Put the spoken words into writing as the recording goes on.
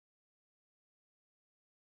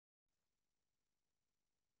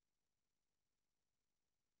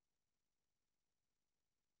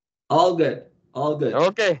All good. All good.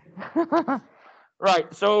 Okay. Right.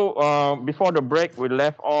 So before the break, we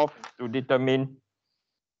left off to determine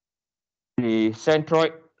the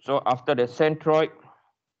centroid. So after the centroid,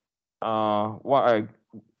 what I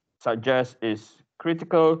suggest is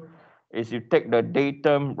critical is you take the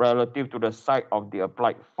datum relative to the side of the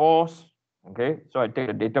applied force. Okay. So I take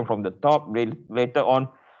the datum from the top. Later on,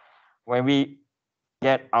 when we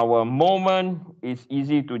get our moment, it's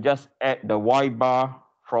easy to just add the y bar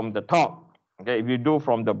from the top. Okay, if you do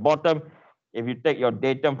from the bottom, if you take your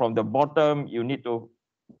datum from the bottom, you need to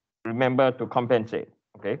remember to compensate.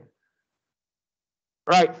 Okay,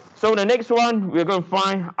 right. So the next one, we're going to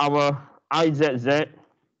find our IZZ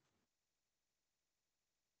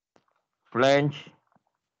flange.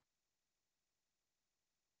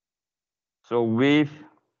 So width,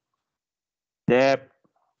 depth,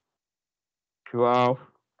 12,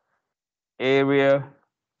 area,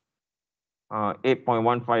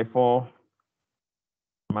 8.154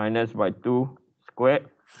 minus by 2 squared.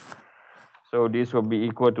 So this will be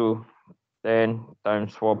equal to 10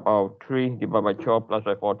 times 4 power 3 divided by 12 plus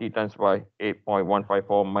by 40 times by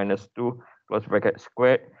 8.154 minus 2 plus bracket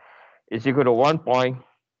squared is equal to 1 point.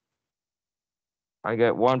 I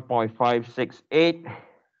get 1.568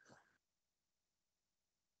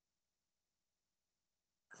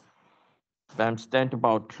 times 10 to the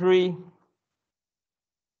power 3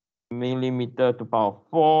 millimeter to the power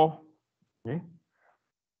 4. Okay.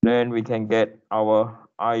 Then we can get our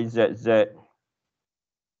IZZ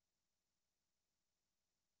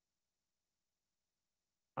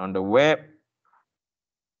on the web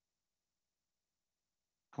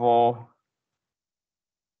for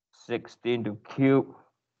 16 to cube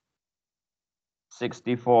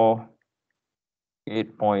 64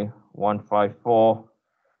 8.154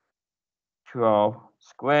 12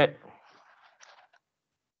 squared.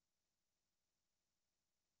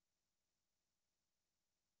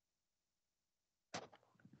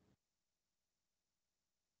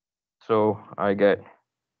 So I get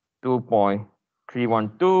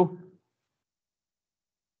 2.312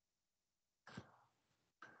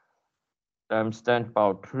 times 10 to the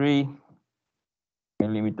power 3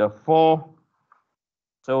 millimeter 4.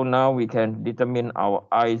 So now we can determine our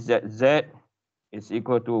IZZ is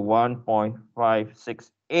equal to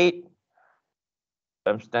 1.568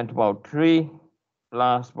 times 10 to the power 3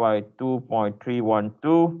 plus by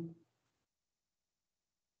 2.312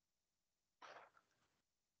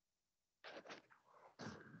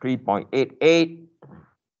 3.88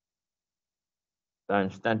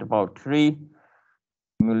 times 10 to the power 3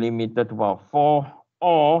 millimeter to the power 4,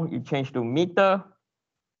 or you change to meter.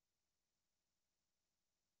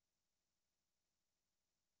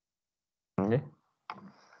 Okay.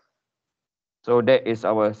 So that is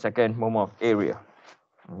our second moment of area.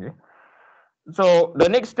 Okay. So the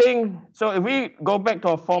next thing, so if we go back to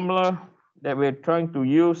our formula that we're trying to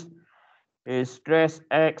use, is stress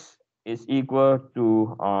X is equal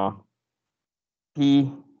to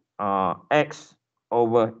P X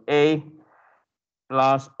over A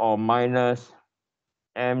plus or minus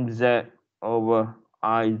MZ over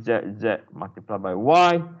IZZ multiplied by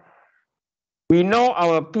Y. We know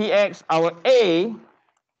our PX, our A,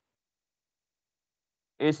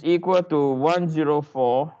 is equal to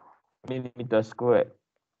 104 millimeter squared,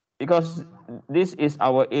 because this is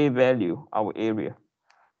our A value, our area.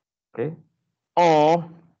 Okay, or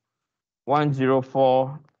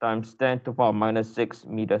 104 times 10 to the power minus 6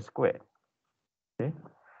 meters squared. Okay,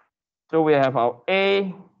 so we have our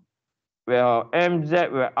A, we have our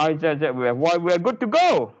MZ, we have IZZ, we have Y, we are good to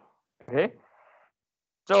go. Okay,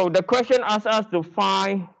 so the question asks us to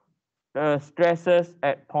find the stresses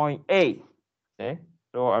at point A. Okay,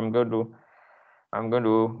 so I'm going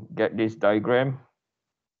to get this diagram.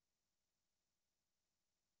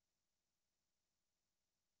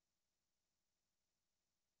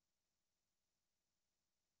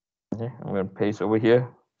 Okay, I'm going to paste over here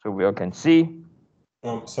so we all can see.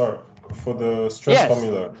 Sorry, for the stress Yes.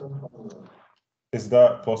 formula, is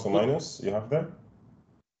that plus or minus you have there?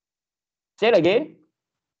 Say it again.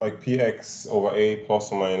 Like Px over A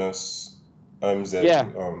plus or minus MZ. Yeah,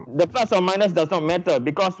 the plus or minus does not matter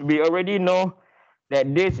because we already know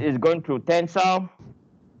that this is going through tensile.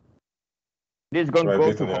 This is going to Right, go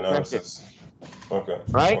based through on the compression. analysis. Okay.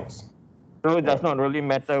 Right? Thanks. So it does Yeah. not really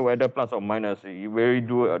matter whether plus or minus. You already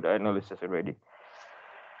do the analysis already.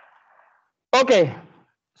 Okay,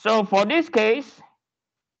 so for this case,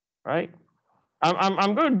 right,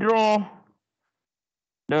 I'm going to draw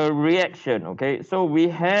the reaction. Okay, so we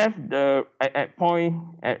have the at point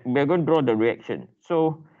we're going to draw the reaction.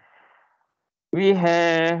 So we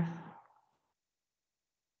have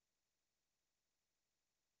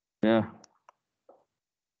Yeah.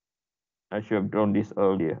 I should have drawn this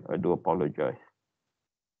earlier. I do apologize.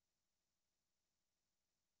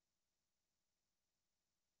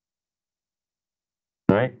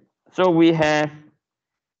 Right. So we have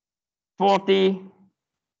 40.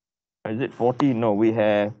 Is it 40? No, we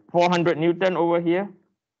have 400 Newton over here.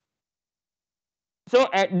 So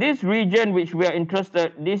at this region which we are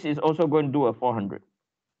interested, this is also going to do a 400.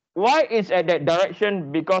 Why is at that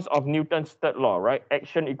direction? Because of Newton's third law, right?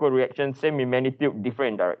 Action equal reaction, same in magnitude,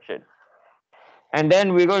 different in direction. And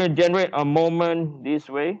then we're going to generate a moment this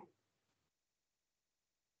way,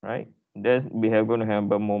 right? Then we are going to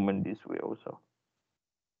have a moment this way also.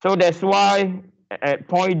 So that's why at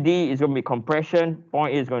point D is going to be compression,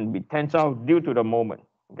 point A is going to be tensile due to the moment,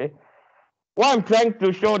 okay? What I'm trying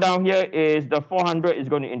to show down here is the 400 is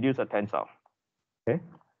going to induce a tensile, okay?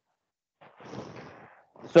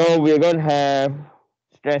 So we're going to have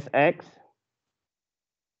stress X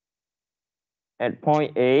at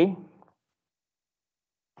point A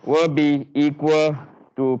will be equal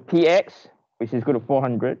to Px, which is equal to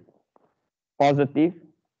 400, positive,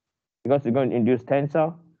 because it's going to induce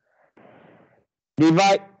tensile,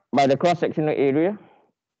 divide by the cross-sectional area,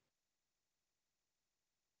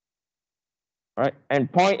 right?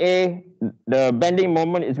 And point A, the bending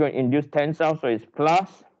moment is going to induce tensile, so it's plus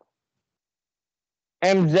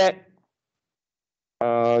mz.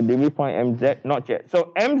 Did we find mz? Not yet.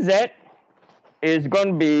 So mz is going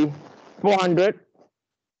to be 400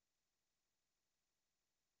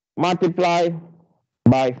 multiplied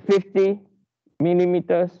by 50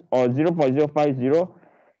 millimeters or 0.050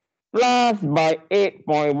 plus by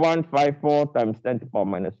 8.154 times 10 to the power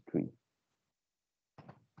minus 3.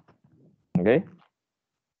 Okay.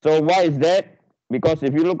 So why is that? Because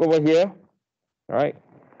if you look over here, right,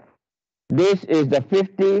 this is the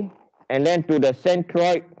 50, and then to the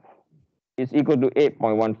centroid is equal to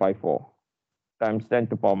 8.154 times 10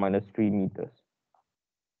 to the power minus 3 meters.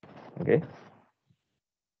 Okay.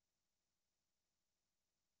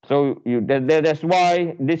 So that's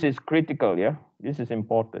why this is critical, yeah? This is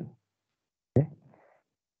important. Okay.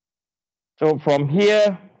 So from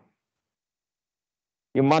here,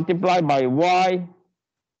 you multiply by y,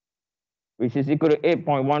 which is equal to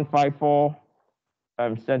 8.154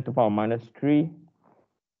 times 10 to the power minus 3.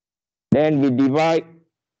 Then we divide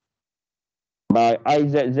by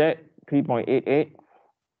IZZ, 3.88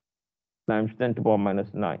 times 10 to the power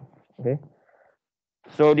minus 9. Okay.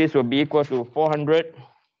 So this will be equal to 400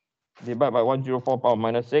 divided by 104 power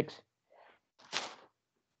minus 6.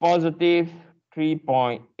 Positive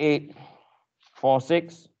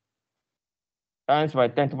 3.846 times by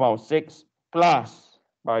 10 to the power 6 plus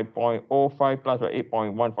by 0.05 plus by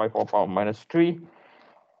 8.154 power minus 3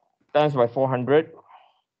 times by 400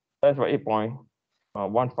 times by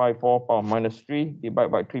 8.154 power minus 3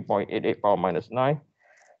 divided by 3.88 power minus 9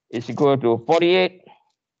 is equal to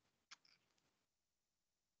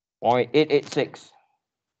 48.886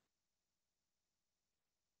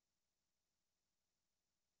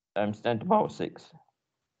 times 10 to the power 6.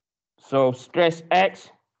 So stress X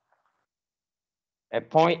at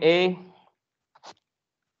point A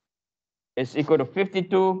is equal to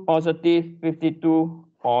 52 positive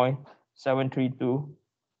 52.732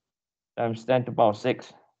 times 10 to the power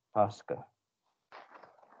 6 Pascal.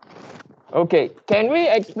 Okay, can we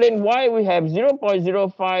explain why we have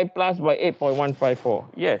 0.05 plus by 8.154?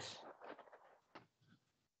 Yes.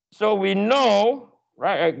 So we know,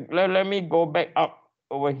 right, let me go back up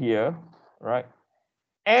over here, right?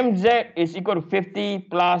 mz is equal to 50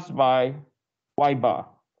 plus by y bar,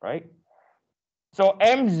 right? So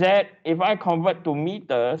mz, if I convert to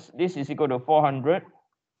meters, this is equal to 400.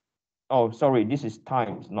 Oh, sorry, this is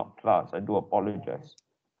times, not plus. I do apologize.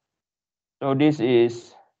 So this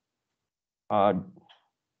is 50.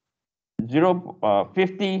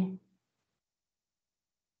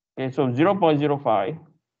 Okay, so 0.05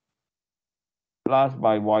 plus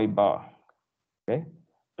by y bar. Okay,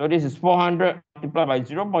 so this is 400 multiplied by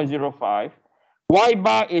 0.05. Y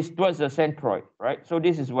bar is towards the centroid, right? So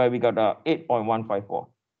this is where we got 8.154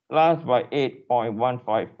 plus by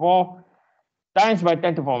 8.154 times by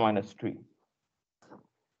 10 to the power minus 3.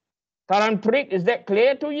 Current trick, is that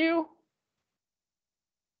clear to you?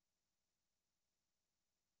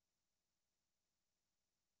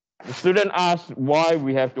 The student asked why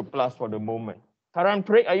we have to plus for the moment. Current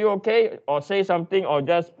trick, are you okay? Or say something or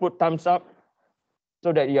just put thumbs up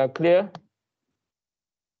so that you are clear.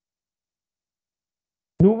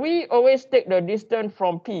 Do we always take the distance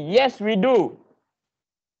from P? Yes, we do.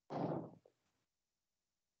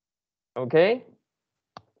 Okay.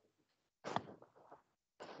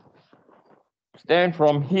 Then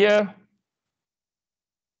from here,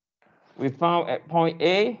 we found at point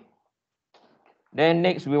A. Then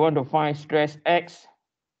next we want to find stress X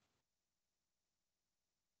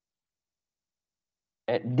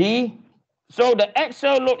at D. So the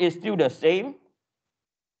axial load is still the same.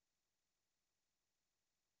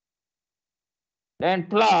 Then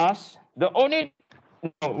plus, the only,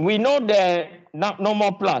 we know that no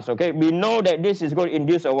more plus, okay? We know that this is going to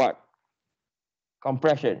induce a what?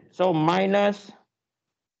 Compression. So minus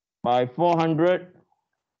by 400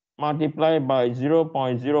 multiplied by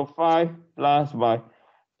 0.05 plus by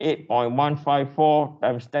 8.154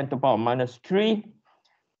 times 10 to the power minus 3.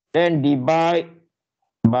 Then divide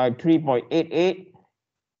by 3.88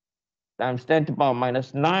 times 10 to the power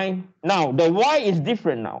minus 9. Now, the y is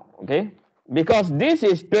different now, okay? Because this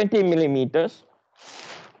is 20 millimeters.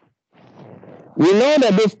 We know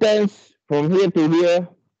the distance from here to here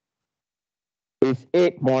is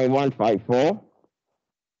 8.154.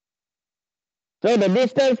 So the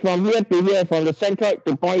distance from here to here, from the centroid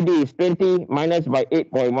to point D, is 20 minus by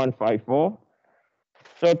 8.154.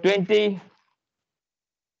 So 20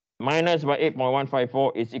 minus by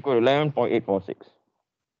 8.154 is equal to 11.846.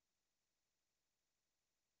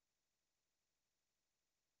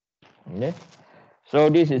 Okay. So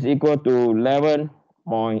this is equal to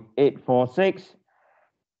 11.846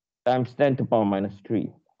 times 10 to the power minus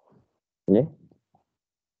 3. Okay.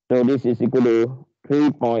 So this is equal to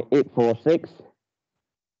 3.846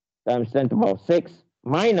 times 10 to the power 6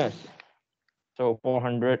 minus, so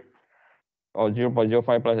 400 or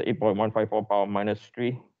 0.05 plus 8.154 power minus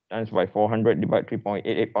 3 times by 400 divided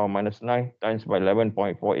 3.88 power minus 9 times by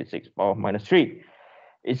 11.486 power minus 3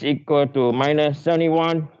 is equal to minus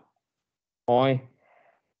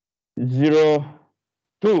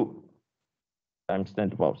 71.02 times 10 to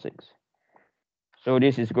the power 6. So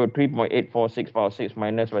this is equal to 3.846 power 6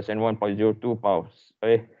 minus by 71.02 power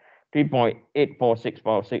 3.846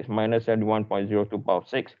 power 6 minus 71.02 power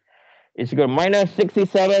 6 is equal to minus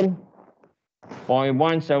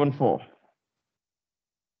 67.174.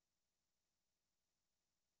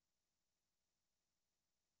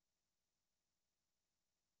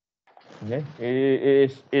 Okay,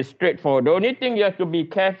 it's straightforward. The only thing you have to be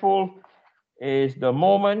careful is the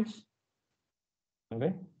moments.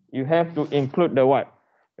 Okay, you have to include the what?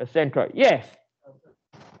 The centroid. Yes.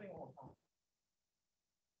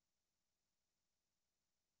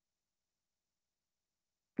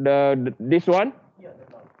 This one.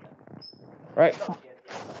 Right.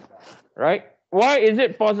 Right. Why is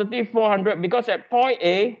it positive 400? Because at point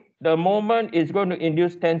A, the moment is going to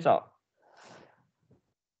induce tensile.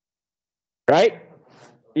 Right?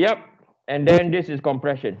 Yep. And then this is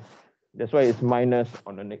compression. That's why it's minus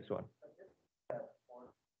on the next one.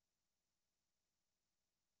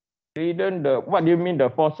 Didn't the, what do you mean the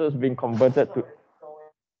forces being converted to?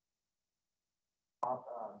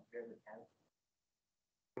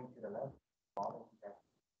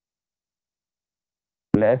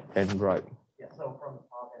 Left and right. Yeah, so from the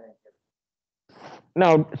top and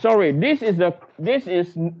Now, sorry, this is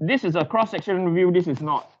a cross-section view. This is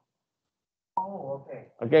not. oh, okay.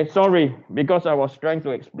 Okay, sorry, because I was trying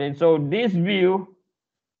to explain. So this view,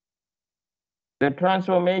 the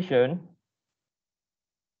transformation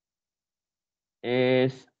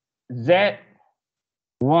is Z,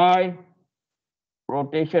 Y,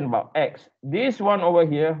 rotation about X. This one over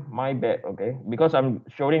here, my bad, okay, because I'm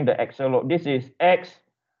showing the axial load. This is X,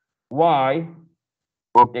 Y,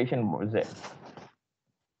 rotation about Z.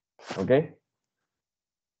 Okay.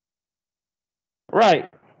 Right.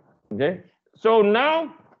 Okay. So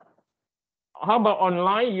now, how about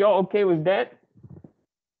online? You're okay with that?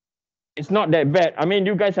 It's not that bad. I mean,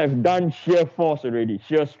 you guys have done shear force already,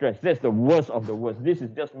 shear stress. That's the worst of the worst. This is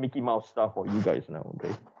just Mickey Mouse stuff for you guys now,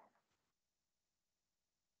 okay?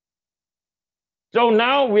 So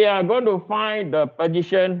now we are going to find the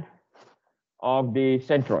position of the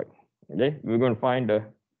centroid. Okay, we're going to find the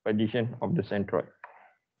position of the centroid.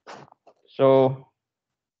 So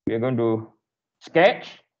we're going to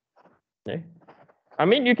sketch. Okay, I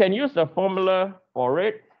mean, you can use the formula for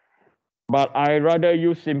it, but I rather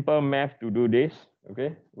use simple math to do this.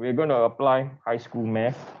 Okay, we're going to apply high school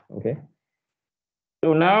math. Okay,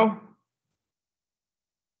 so now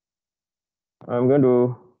I'm going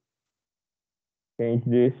to change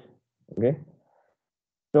this. Okay,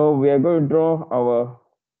 so we are going to draw our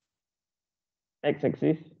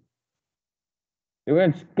x-axis. We're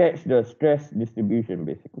going to sketch the stress distribution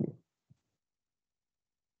basically.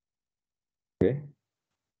 Okay,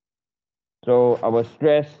 so our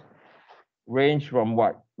stress range from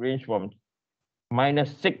what? Range from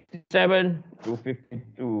minus 67 to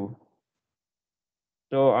 52.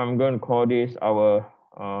 So I'm going to call this our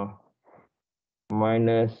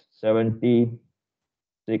minus 70,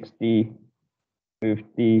 60,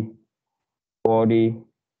 50, 40,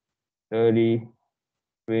 30,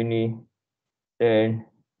 20, 10,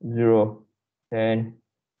 0, 10,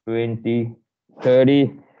 20,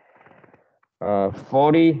 30,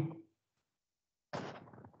 40,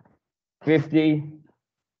 50,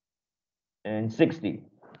 and 60.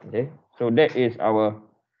 Okay, so that is our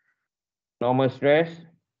normal stress.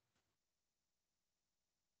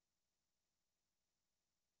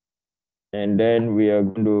 And then we are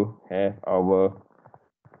going to have our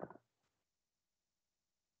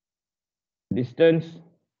distance.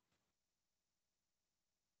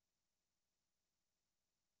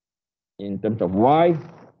 In terms of y.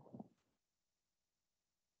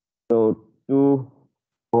 So 2,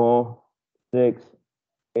 4, 6,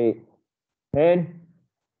 8, 10.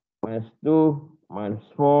 Minus 2, minus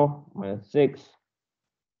 4, minus 6,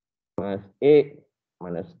 minus 8,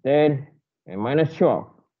 minus 10, and minus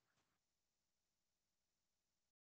 12.